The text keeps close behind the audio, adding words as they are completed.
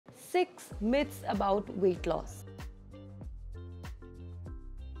6 myths about weight loss.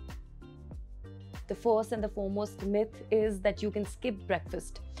 The first and the foremost myth is that you can skip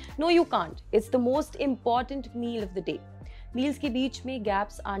breakfast. No, you can't. It's the most important meal of the day. Meals के बीच में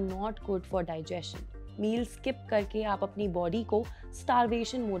gaps are not good for digestion. Meal skip करके आप अपनी body को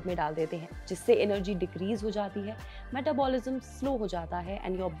starvation mode में डाल देते हैं, जिससे एनर्जी डिक्रीज हो जाती है, मेटाबॉलिज्म स्लो हो जाता है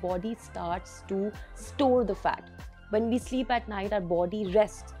and your body starts to store the fat. When we sleep at night, our body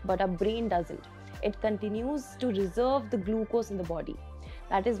rests, but our brain doesn't. It continues to reserve the glucose in the body.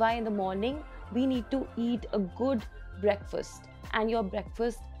 That is why in the morning, we need to eat a good breakfast. And your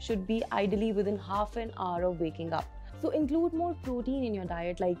breakfast should be ideally within half an hour of waking up. So include more protein in your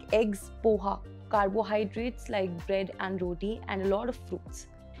diet like eggs, poha, carbohydrates like bread and roti, and a lot of fruits.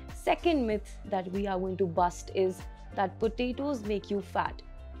 Second myth that we are going to bust is that potatoes make you fat.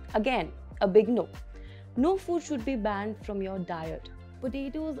 Again, a big no. No food should be banned from your diet.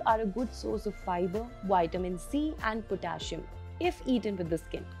 Potatoes are a good source of fiber, vitamin C, and potassium if eaten with the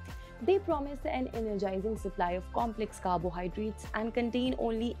skin. They promise an energizing supply of complex carbohydrates and contain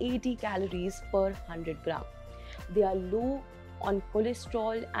only 80 calories per 100 gram. They are low on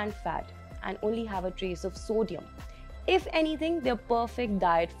cholesterol and fat and only have a trace of sodium. If anything, they're perfect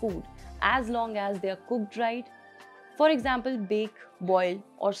diet food as long as they are cooked right. For example, bake, boil,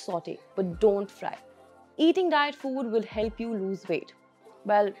 or saute, but don't fry. Eating diet food will help you lose weight.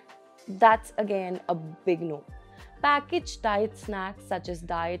 Well, that's again a big no. Packaged diet snacks such as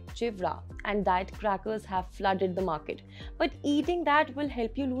Diet Chivra and Diet Crackers have flooded the market. But eating that will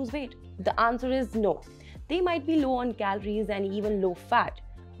help you lose weight? The answer is no. They might be low on calories and even low fat.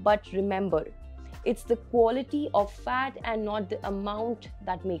 But remember, it's the quality of fat and not the amount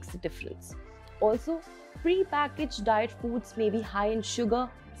that makes the difference. Also, pre-packaged diet foods may be high in sugar,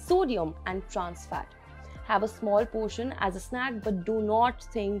 sodium, and trans fat. Have a small portion as a snack, but do not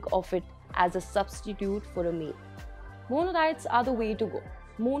think of it as a substitute for a meal. Mono diets are the way to go.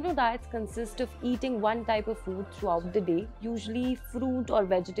 Mono diets consist of eating one type of food throughout the day, usually fruit or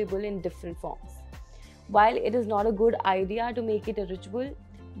vegetable in different forms. While it is not a good idea to make it a ritual,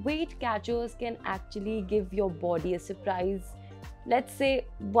 weight catchers can actually give your body a surprise, let's say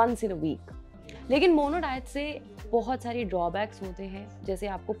once in a week. लेकिन mono diet से बहुत सारी drawbacks होते हैं, जैसे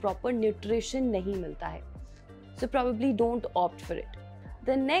आपको proper nutrition नहीं मिलता है. So probably don't opt for it.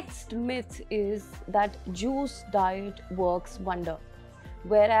 The next myth is that juice diet works wonder,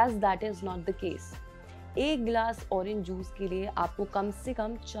 whereas that is not the case. एक ग्लास ऑरेंज जूस के लिए आपको कम से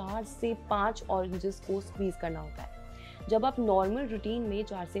कम 4 से 5 ऑरेंजेस को स्क्वीज करना होता है. जब आप नॉर्मल रूटीन में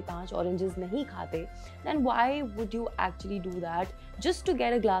 4 से 5 ऑरेंजेस नहीं खाते, then why would you actually do that just to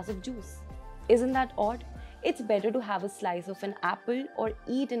get a glass of juice? Isn't that odd? It's better to have a slice of an apple or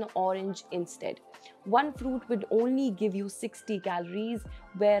eat an orange instead. One fruit would only give you 60 calories,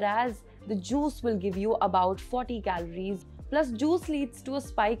 whereas the juice will give you about 40 calories. Plus, juice leads to a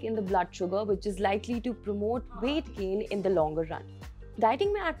spike in the blood sugar, which is likely to promote weight gain in the longer run.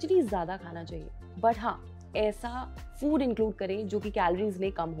 Dieting में actually ज़्यादा खाना चाहिए, but हाँ, ऐसा food include करें जो कि calories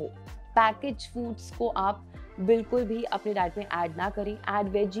में कम हो. Packaged foods को आप बिल्कुल भी अपने डाइट में ऐड ना करें.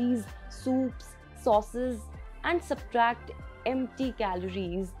 Add veggies, soups, sauces, and subtract empty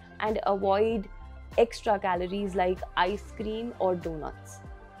calories and avoid extra calories like ice cream or donuts.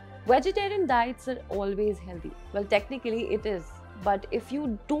 Vegetarian diets are always healthy. Well, technically it is, but if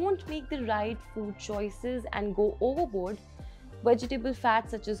you don't make the right food choices and go overboard, vegetable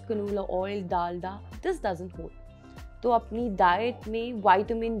fats such as canola oil, dalda, this doesn't hold. तो अपनी diet में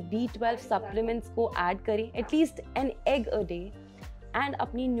vitamin B12 supplements को add करें, at least an egg a day, and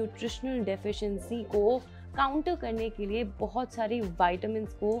अपनी nutritional deficiency को counter करने के लिए बहुत सारी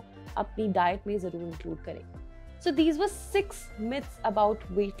विटामिन्स को अपनी डाइट में ज़रूर इंक्लूड करें. So these were 6 myths about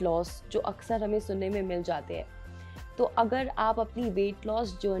weight loss जो अक्सर हमें सुनने में मिल जाते हैं. तो अगर आप अपनी वेट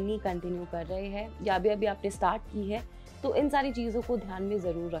लॉस जर्नी कंटिन्यू कर रहे हैं या अभी आपने स्टार्ट की है, तो इन सारी चीज़ों को ध्यान में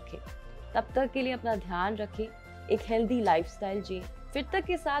ज़रूर रखें. तब तक के लिए अपना ध्यान रखें, एक हेल्दी लाइफस्टाइल जिए, फिटता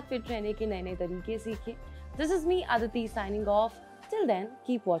के साथ फिट रहने के नए नए तरीके सीखें. This is me Aditi signing off. Till then,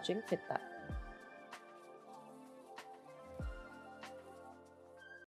 keep watching Fitta.